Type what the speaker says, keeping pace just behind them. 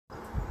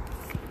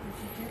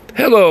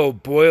Hello,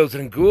 boils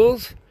and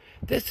ghouls.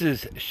 This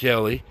is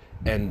Shelly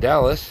and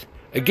Dallas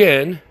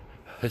again.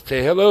 Let's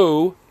say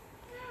hello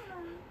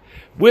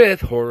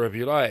with Horror of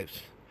Your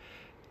Lives.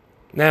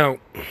 Now,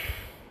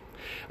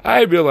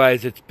 I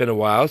realize it's been a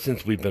while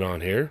since we've been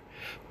on here,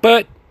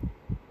 but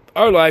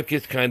our life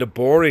gets kind of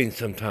boring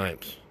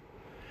sometimes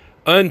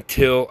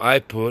until I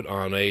put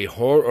on a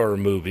horror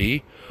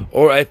movie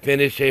or I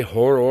finish a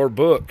horror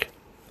book.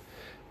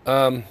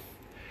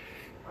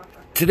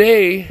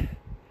 Today,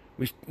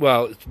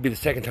 it'll be the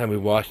second time we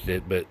watched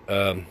it, but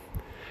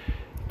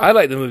I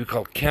like the movie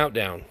called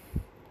Countdown.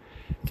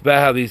 It's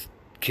about how these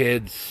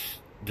kids,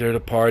 they're at a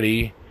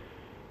party,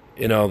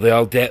 they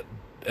all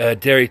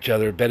dare each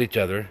other, bet each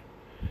other,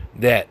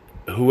 that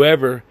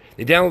whoever,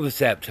 they download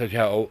this app, tells you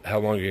how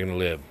long you're going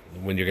to live,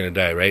 when you're going to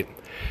die, right?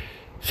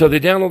 So they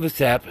download this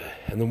app,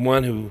 and the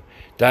one who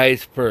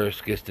dies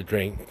first gets to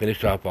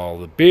finish off all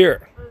the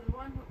beer. The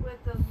one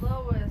with the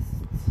lowest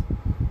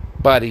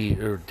body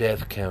or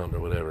death count or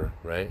whatever,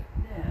 right?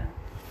 Yeah.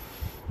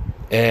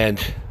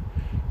 And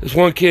this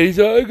one kid, he's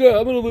like, I'm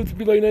going to live to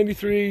be like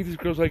 93. This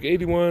girl's like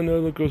 81. The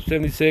other girl's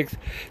 76.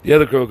 The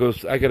other girl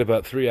goes, I got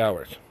about 3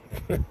 hours.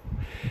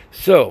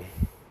 So,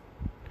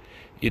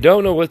 you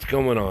don't know what's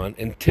going on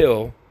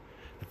until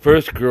the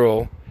first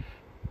girl,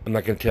 I'm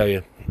not going to tell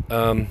you.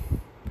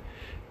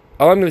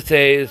 All I'm going to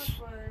say is,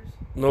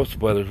 no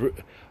spoilers.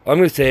 All I'm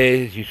going to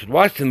say is you should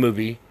watch the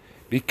movie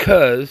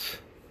because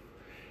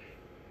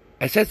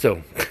I said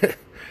so.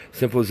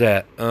 Simple as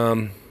that. You've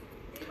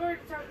already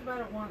talked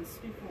about it once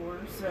before,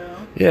 so.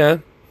 Yeah,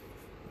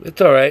 it's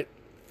all right.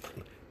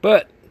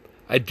 But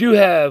I do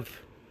have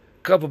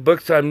a couple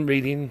books I'm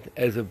reading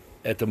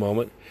at the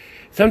moment.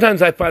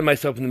 Sometimes I find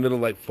myself in the middle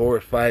of like 4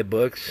 or 5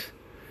 books.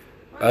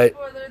 One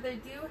spoiler, they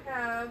do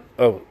have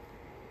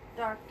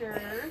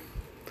Dr.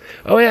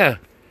 Oh, yeah.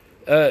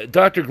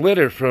 Dr.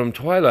 Glitter from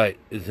Twilight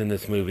is in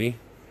this movie.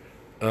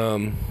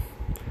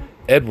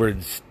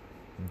 Edward's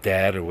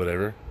dad or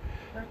whatever.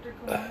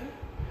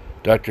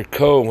 Dr.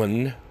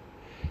 Cohen.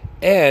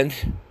 And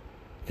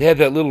they had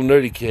that little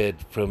nerdy kid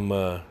from,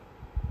 what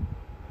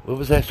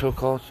was that show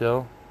called,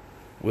 Shell?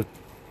 I can't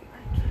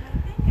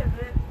think of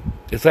it.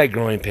 It's like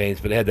Growing Pains,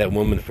 but it had that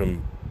woman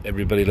from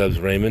Everybody Loves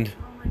Raymond.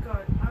 Oh my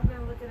god, I'm going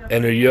to look it up.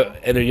 And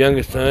her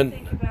youngest son.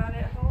 Think about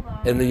it. Hold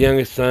on. And the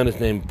youngest son is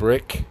named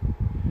Brick.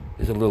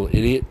 He's a little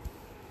idiot.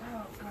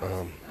 Oh, gosh.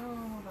 Hold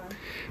on.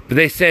 But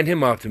they send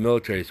him off to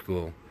military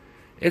school.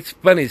 It's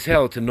funny as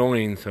hell. It's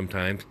annoying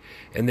sometimes.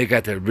 And they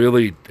got that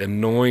really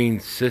annoying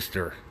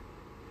sister.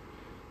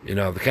 The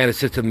kind of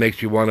sister that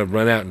makes you want to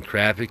run out in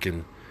traffic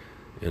and,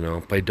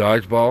 play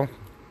dodgeball.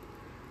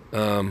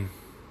 I'll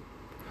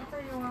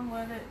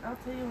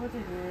tell you what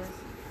it is.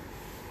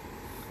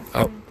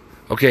 Oh,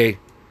 okay.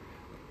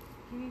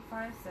 Give me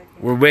 5 seconds.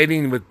 We're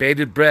waiting with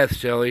bated breath,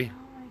 Shelly. Oh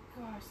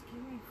my gosh,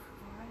 give me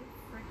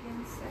 5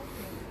 freaking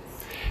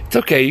seconds. It's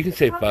okay. You can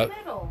say fuck.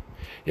 Middle.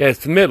 Yeah, it's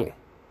the middle.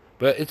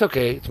 But it's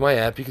okay. It's my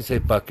app. You can say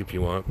fuck if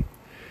you want.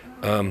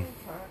 Fuck.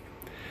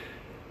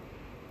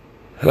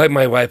 Like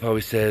my wife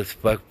always says,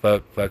 fuck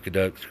a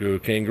duck, screw a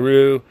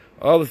kangaroo,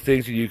 all the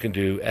things that you can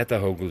do at the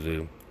Hogle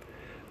Zoo.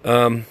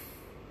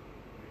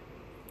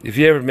 If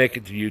you ever make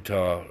it to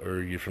Utah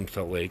or you're from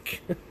Salt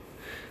Lake,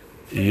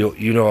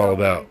 you know all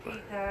about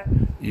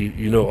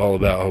you know all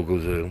about Hogle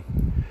Zoo.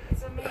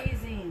 It's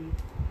amazing.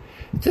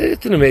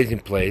 It's an amazing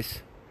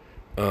place.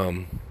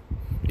 You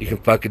can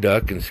fuck a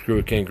duck and screw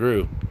a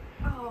kangaroo.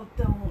 Oh,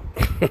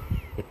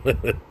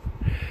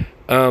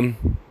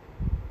 don't.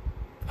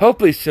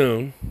 Hopefully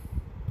soon.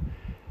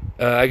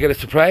 I got a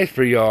surprise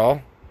for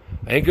y'all.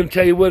 I ain't gonna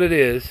tell you what it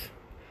is,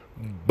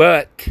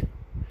 but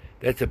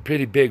that's a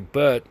pretty big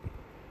butt.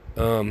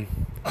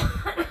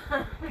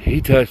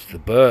 He touched the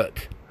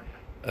butt.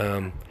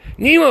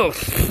 Nemo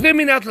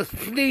swimming out the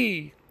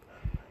sea.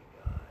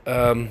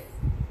 I'll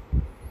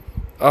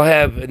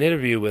have an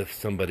interview with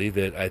somebody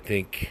that I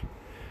think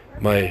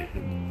my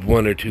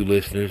 1 or 2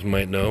 listeners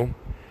might know.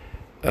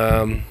 Keep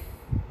our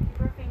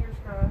fingers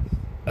crossed.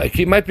 I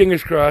keep my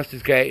fingers crossed.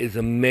 This guy is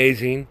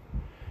amazing.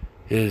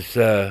 His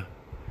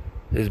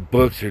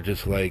books are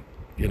just like,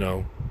 and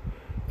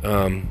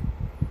I'm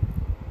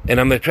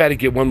going to try to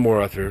get one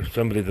more author,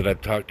 somebody that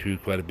I've talked to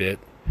quite a bit,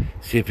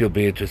 see if he'll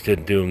be interested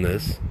in doing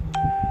this.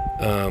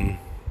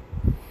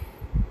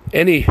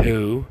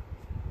 Anywho,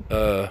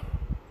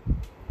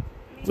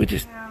 we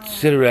just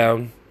sit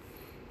around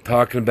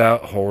talking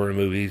about horror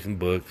movies and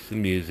books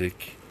and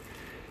music.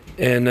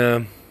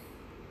 And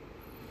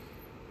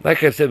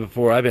like I said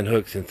before, I've been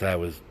hooked since I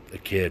was a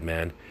kid,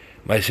 man.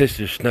 My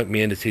sister snuck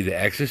me in to see The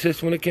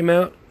Exorcist when it came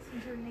out.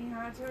 Since you're knee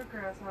high to a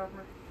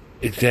grasshopper.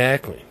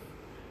 Exactly.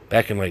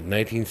 Back in like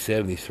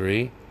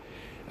 1973.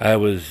 I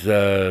was 6,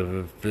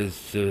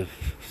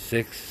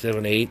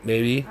 7, 8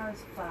 maybe. I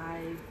was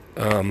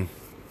 5.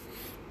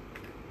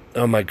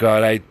 Oh my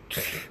God, I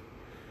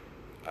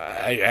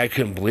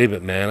couldn't believe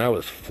it, man. I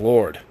was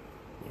floored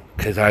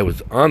because I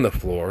was on the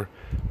floor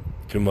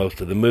through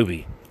most of the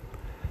movie.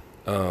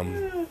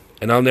 And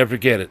I'll never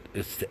forget it.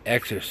 It's The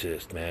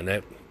Exorcist,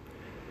 man.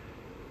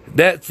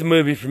 That's the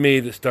movie for me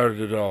that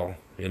started it all,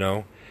 you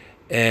know.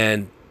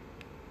 And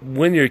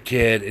when you're a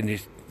kid and you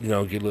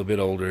know get a little bit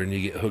older and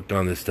you get hooked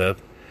on this stuff,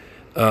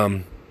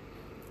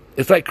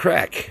 it's like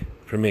crack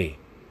for me,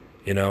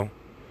 you know.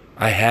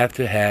 I have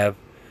to have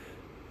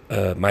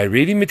my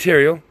reading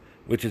material,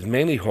 which is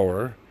mainly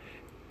horror,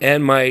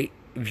 and my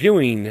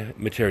viewing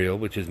material,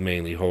 which is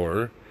mainly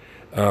horror.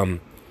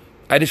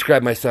 I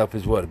describe myself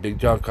as what, a big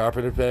John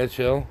Carpenter fan,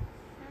 Chill.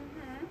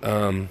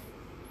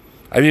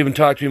 I've even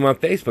talked to him on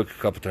Facebook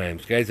a couple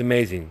times. Guy's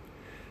amazing.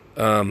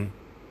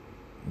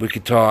 We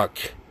could talk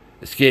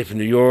Escape from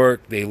New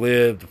York, They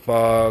Live, The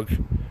Fog,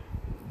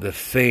 The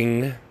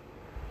Thing,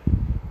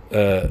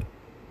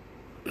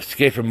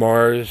 Escape from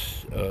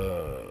Mars,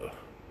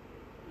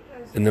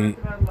 in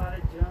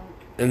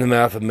the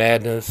Mouth of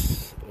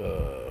Madness.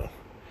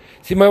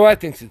 See, my wife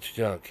thinks it's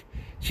junk.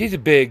 She's a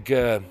big.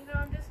 I'm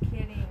just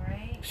kidding,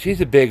 right? She's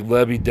a big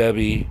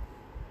lovey-dovey,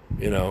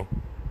 you know,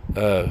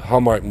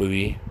 Hallmark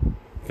movie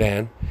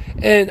fan,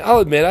 and I'll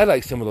admit I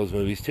like some of those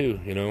movies too.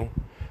 You know,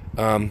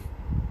 I'm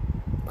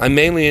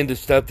mainly into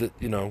stuff that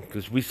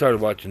because we started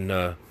watching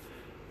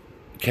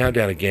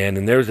Countdown again,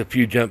 and there's a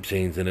few jump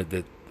scenes in it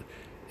that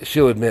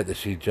she'll admit that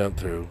she jumped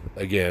through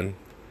again.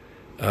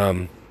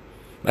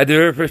 I did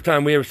her first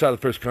time we ever saw the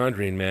first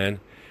Conjuring,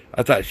 man.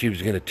 I thought she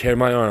was going to tear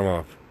my arm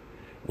off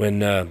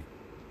when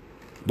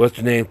what's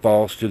her name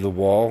falls through the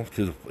wall,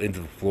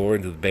 into the floor,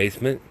 into the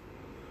basement.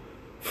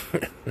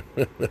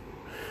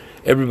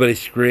 Everybody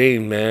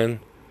screamed,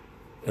 man,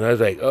 and I was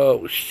like,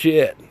 "Oh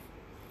shit!"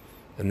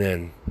 And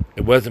then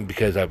it wasn't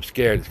because I was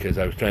scared; it's because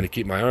I was trying to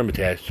keep my arm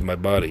attached to my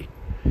body.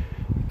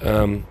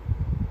 My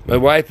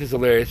wife is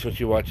hilarious when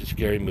she watches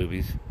scary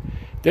movies.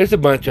 There's a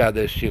bunch out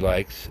there she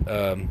likes.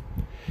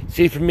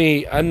 See, for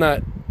me, I'm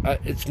not.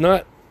 It's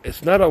not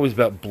always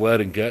about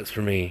blood and guts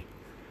for me.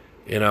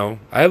 You know,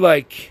 I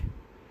like.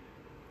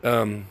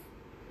 The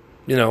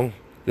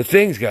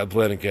Thing's got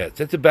blood and guts.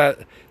 That's about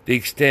the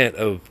extent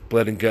of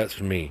blood and guts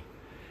for me.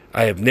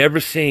 I have never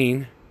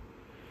seen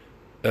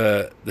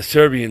the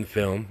Serbian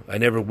film. I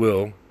never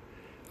will.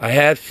 I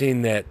have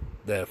seen that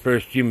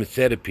first Human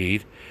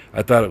Centipede.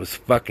 I thought it was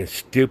fucking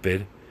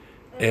stupid,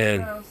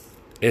 and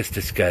it's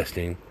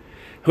disgusting.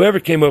 Whoever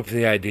came up with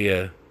the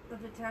idea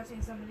of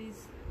attaching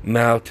somebody's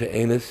mouth to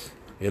anus,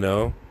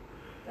 that's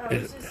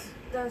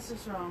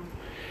just wrong.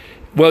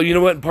 Well, you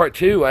know what? In part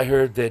 2, I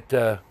heard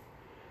that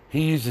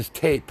he uses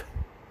tape.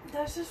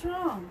 That's just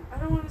wrong. I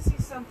don't want to see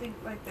something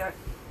like that.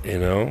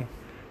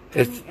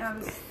 It's out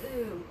of,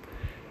 ew.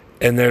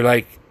 And they're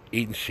like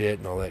eating shit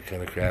and all that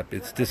kind of crap.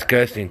 It's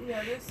disgusting.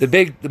 Yeah,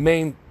 the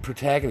main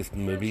protagonist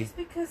in the movie. Just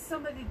because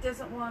somebody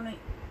doesn't want to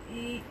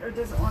eat or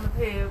doesn't want to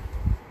poop,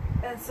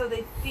 and so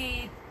they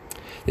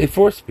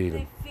force feed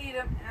them. They feed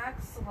them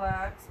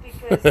Axlax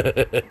because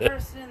the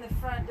person in the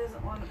front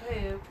doesn't want to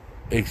poop.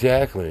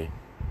 Exactly.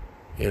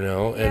 And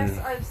yes,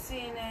 I've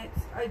seen it.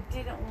 I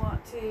didn't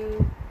want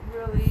to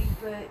really,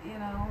 but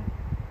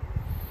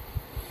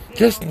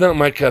just not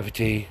my cup of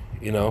tea.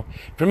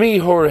 For me,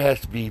 horror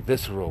has to be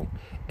visceral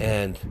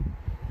and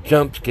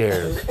jump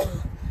scares.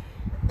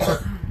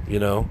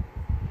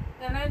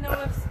 And I know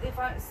if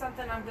it's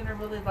something I'm gonna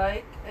really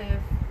like,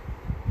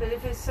 but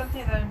if it's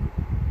something that I'm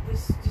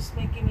just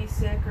making me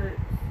sick, or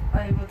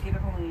I will get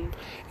up and leave.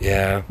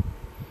 Yeah,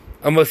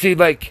 I'm gonna see.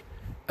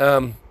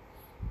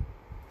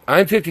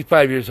 I'm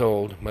 55 years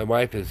old. My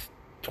wife is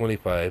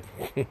 25.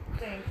 Thank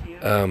you.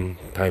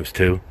 Times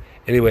 2.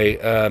 Anyway,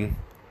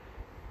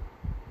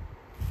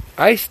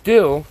 I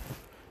still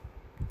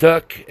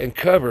duck and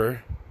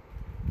cover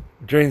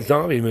during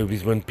zombie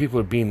movies when people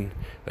are being,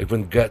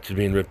 when guts are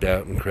being ripped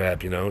out and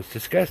crap, it's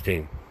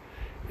disgusting,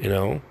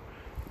 The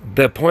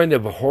point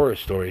of a horror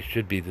story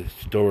should be the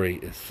story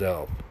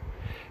itself,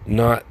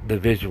 not the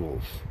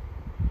visuals,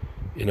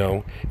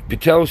 If you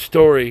tell a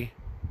story,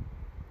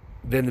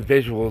 then the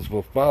visuals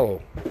will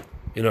follow,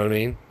 you know what I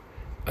mean?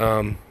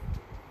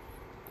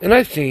 And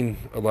I've seen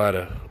a lot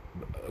of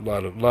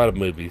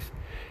movies.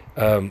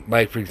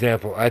 For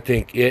example, I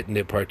think It and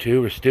It Part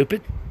 2 were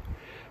stupid.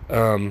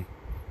 I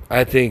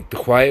think The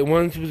Quiet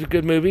Ones was a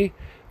good movie.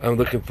 I'm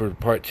looking for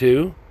Part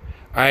 2.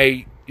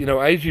 I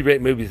usually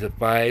rate movies at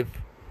 5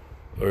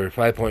 or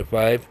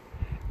 5.5.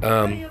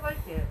 How do you like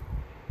it?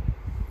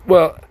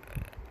 Well,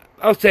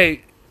 I'll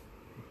say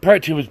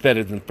Part 2 was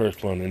better than the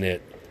first one in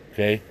It.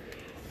 Okay,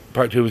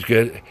 Part 2 was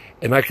good,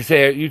 and like I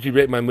say, I usually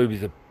rate my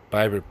movies at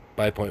 5 or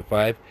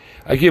 5.5.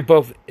 I give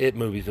both It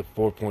movies a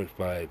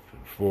 4.5,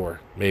 4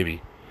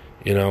 maybe.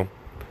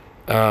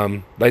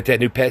 Like that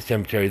new Pet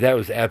Cemetery, that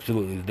was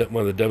absolutely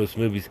one of the dumbest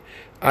movies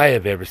I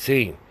have ever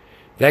seen.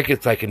 That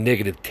gets like a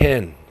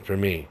 -10 for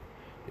me,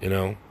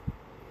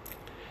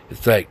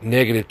 It's like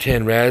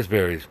 -10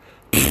 raspberries.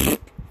 As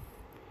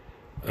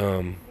long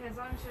as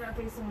you're not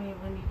facing me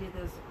when you did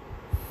this,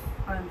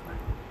 I'm fine.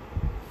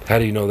 How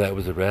do you know that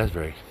was a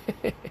raspberry?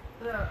 As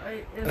long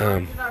as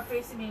you're not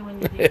facing me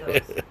when you did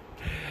those.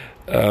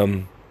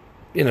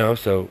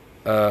 So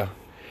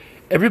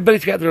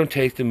everybody's got their own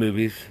taste in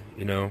movies,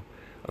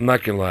 I'm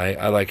not gonna lie.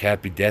 I like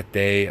Happy Death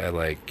Day. I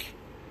like,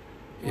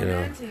 Well,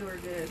 them two are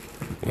good.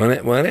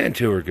 One and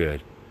two are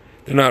good.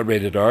 They're not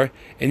rated R.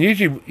 And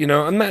usually,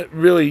 I'm not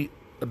really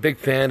a big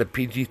fan of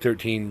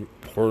PG-13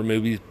 horror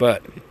movies,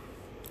 but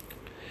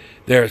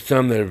there are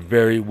some that are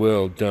very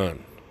well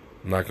done.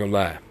 I'm not going to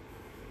lie.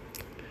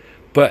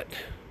 But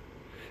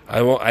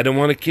I don't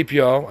want to keep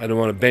you all. I don't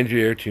want to bend your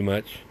ear too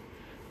much.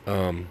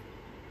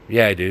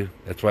 Yeah, I do.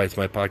 That's why it's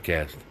my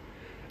podcast.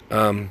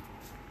 And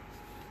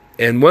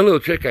one little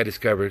trick I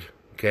discovered,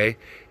 okay,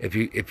 if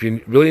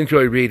you really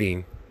enjoy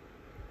reading,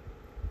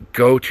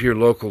 go to your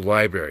local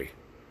library.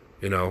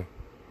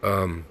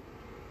 I'm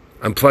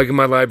plugging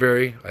my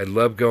library. I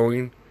love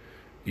going.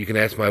 You can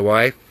ask my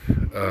wife.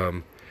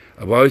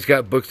 I've always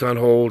got books on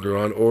hold or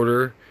on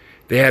order.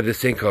 They have this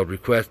thing called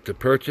Request to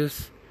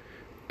Purchase.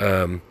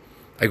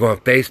 I go on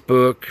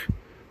Facebook,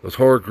 those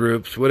horror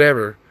groups,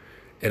 whatever,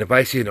 and if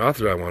I see an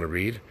author I want to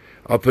read,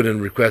 I'll put in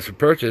Request for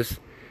Purchase.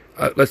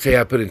 Let's say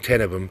I put in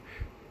 10 of them.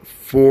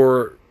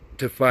 4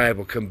 to 5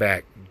 will come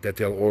back that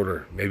they'll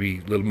order, maybe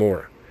a little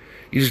more.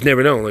 You just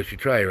never know unless you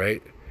try,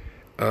 right?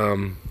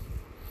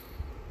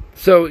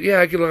 So, yeah,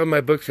 I get a lot of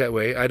my books that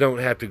way. I don't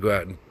have to go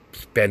out and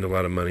spend a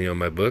lot of money on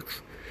my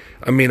books.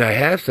 I mean, I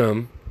have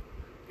some,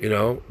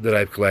 that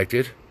I've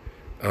collected.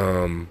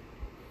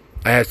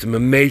 I have some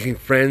amazing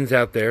friends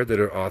out there that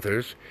are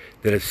authors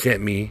that have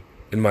sent me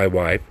and my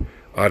wife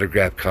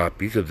autographed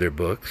copies of their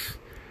books.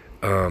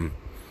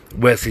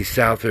 Wesley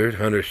Southard,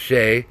 Hunter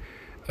Shea.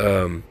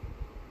 And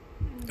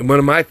one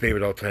of my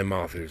favorite all-time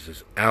authors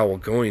is Owl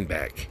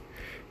Goingback.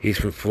 He's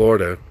from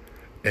Florida.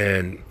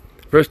 And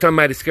first time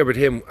I discovered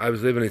him, I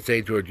was living in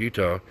St. George,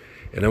 Utah.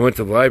 And I went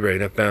to the library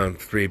and I found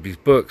 3 of his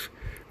books.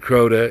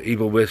 Crota,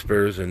 Evil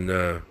Whispers, and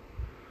oh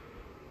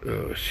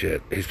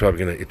shit, he's probably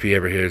gonna, if he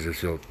ever hears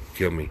this, he'll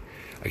kill me.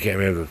 I can't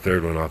remember the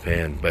third one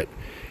offhand, but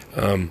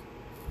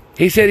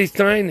he said he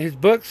signed his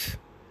books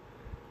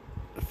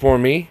for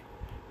me.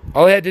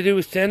 All I had to do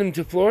was send them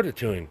to Florida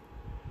to him,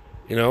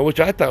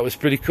 which I thought was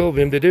pretty cool of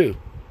him to do,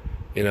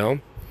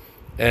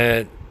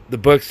 And the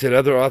books that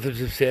other authors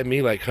have sent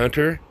me, like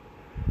Hunter,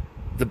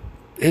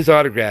 his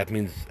autograph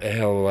means a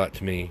hell of a lot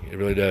to me. It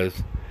really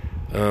does.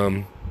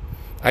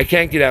 I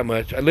can't get out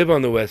much. I live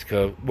on the West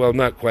Coast. Well,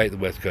 not quite the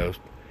West Coast.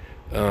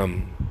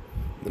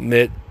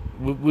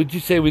 Would you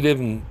say we live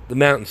in the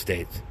mountain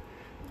states?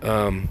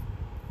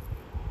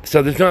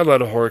 So there's not a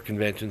lot of horror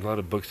conventions, a lot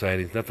of book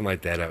sightings, nothing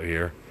like that out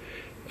here.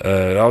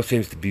 It all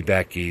seems to be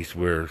back east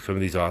where some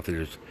of these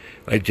authors,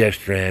 like Jeff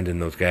Strand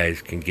and those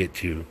guys, can get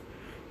to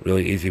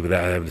really easy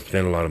without having to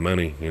spend a lot of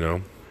money,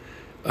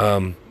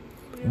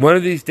 One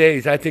of these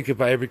days, I think if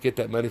I ever get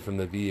that money from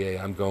the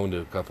VA, I'm going to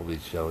a couple of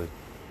these, Shelley.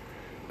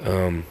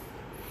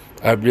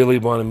 I really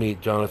want to meet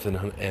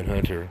Jonathan and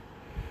Hunter.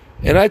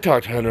 And I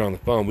talked to Hunter on the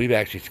phone. We've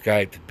actually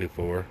Skyped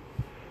before.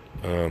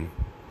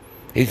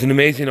 He's an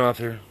amazing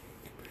author,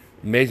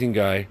 amazing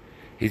guy.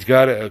 He's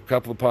got a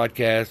couple of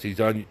podcasts. He's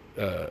on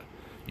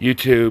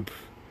YouTube.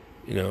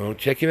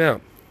 Check him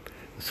out.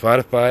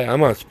 Spotify.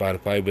 I'm on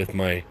Spotify with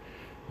my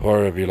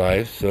Horror of Your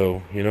Life,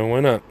 so, why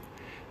not?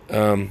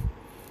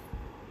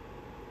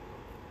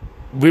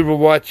 We were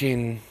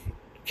watching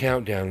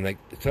Countdown, like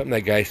something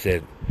that guy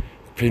said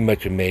pretty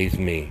much amazed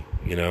me,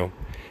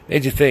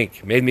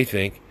 made me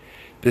think.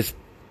 This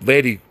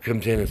lady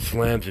comes in and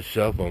slams her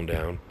cell phone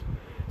down,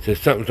 says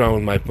something's wrong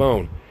with my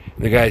phone.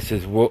 And the guy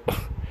says, well,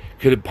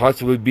 could it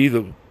possibly be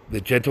the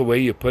gentle way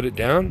you put it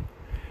down?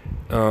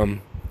 And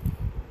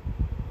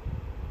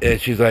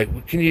she's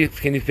like, can you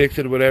fix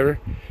it or whatever?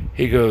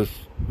 He goes,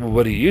 well,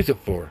 what do you use it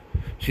for?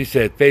 She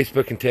said,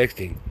 Facebook and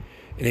texting.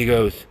 And he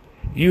goes,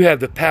 you have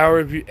the power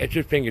at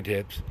your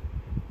fingertips,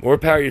 more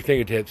power at your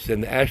fingertips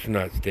than the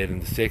astronauts did in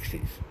the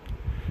 60s.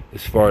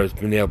 As far as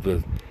being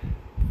able to,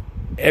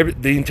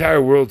 the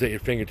entire world's at your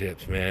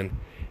fingertips, man.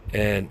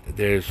 And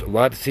there's a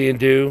lot to see and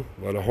do,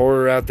 a lot of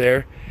horror out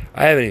there.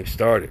 I haven't even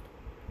started.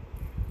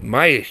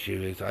 My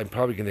issue is I'm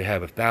probably going to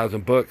have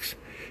 1,000 books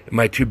in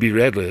my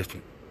to-be-read list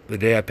the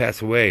day I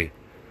pass away.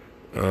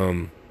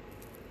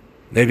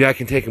 Maybe I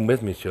can take them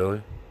with me,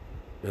 Shirley.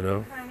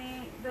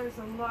 Honey, there's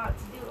a lot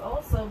to do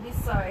also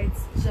besides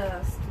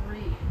just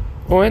read.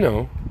 Oh, I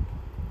know.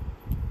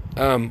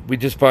 We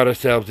just bought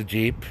ourselves a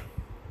Jeep.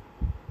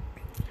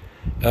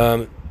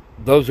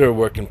 Those are a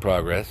work in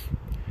progress.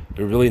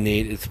 They're really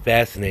neat. It's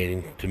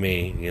fascinating to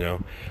me,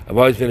 I've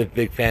always been a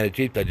big fan of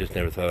Jeeps. I just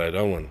never thought I'd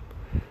own one.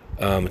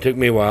 It took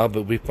me a while,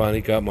 but we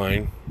finally got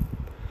mine.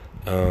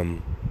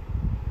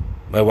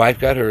 My wife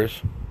got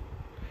hers.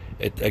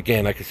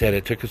 Again, like I said,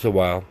 it took us a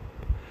while.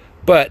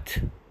 But,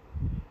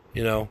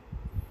 they're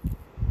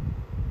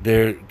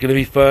going to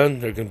be fun.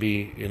 They're going to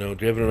be,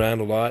 driven around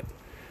a lot.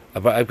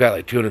 I've got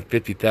like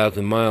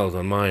 250,000 miles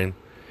on mine,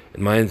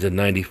 and mine's a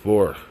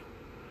 94.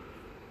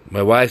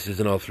 My wife's is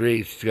in all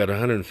 3. She's got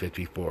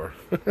 154.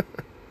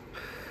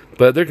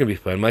 But they're going to be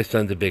fun. My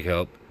son's a big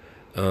help.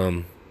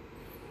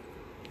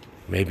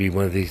 Maybe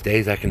one of these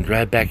days I can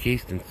drive back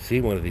east and see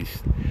one of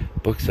these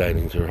book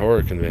sightings or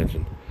horror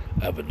convention.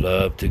 I would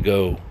love to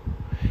go.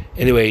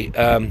 Anyway,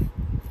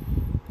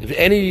 if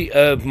any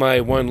of my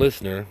one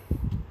listener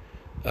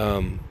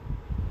has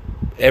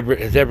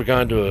ever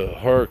gone to a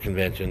horror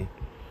convention,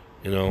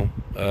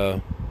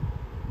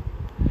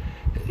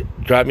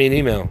 Drop me an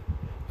email.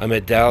 I'm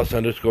at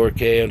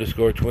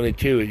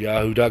Dallas_K_22 at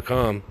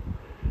yahoo.com.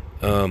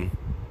 Send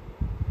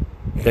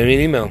me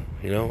an email.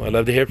 I'd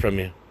love to hear from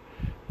you.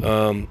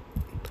 Or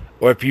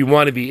if you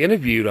want to be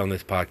interviewed on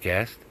this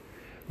podcast,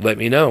 let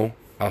me know.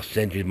 I'll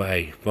send you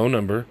my phone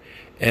number,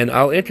 and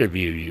I'll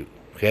interview you.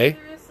 Okay?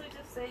 Seriously,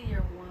 just say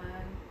you're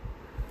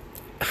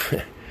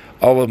one.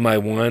 All of my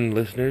one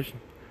listeners.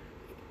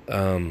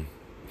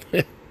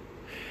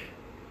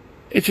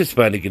 It's just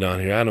fun to get on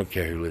here. I don't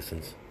care who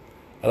listens.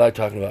 I like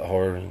talking about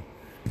horror,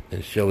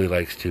 and Shelly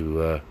likes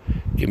to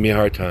give me a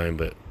hard time,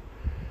 but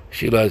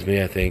she loves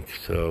me, I think.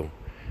 So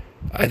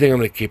I think I'm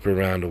going to keep her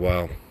around a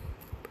while.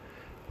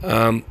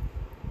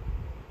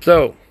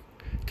 So,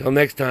 till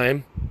next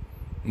time,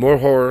 more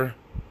horror,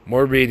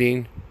 more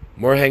reading,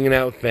 more hanging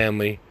out with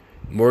family,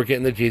 more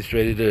getting the Jeeps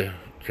ready to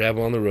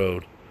travel on the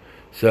road.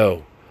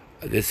 So,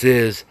 this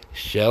is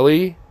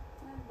Shelly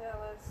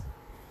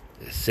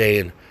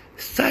saying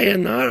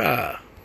sayonara.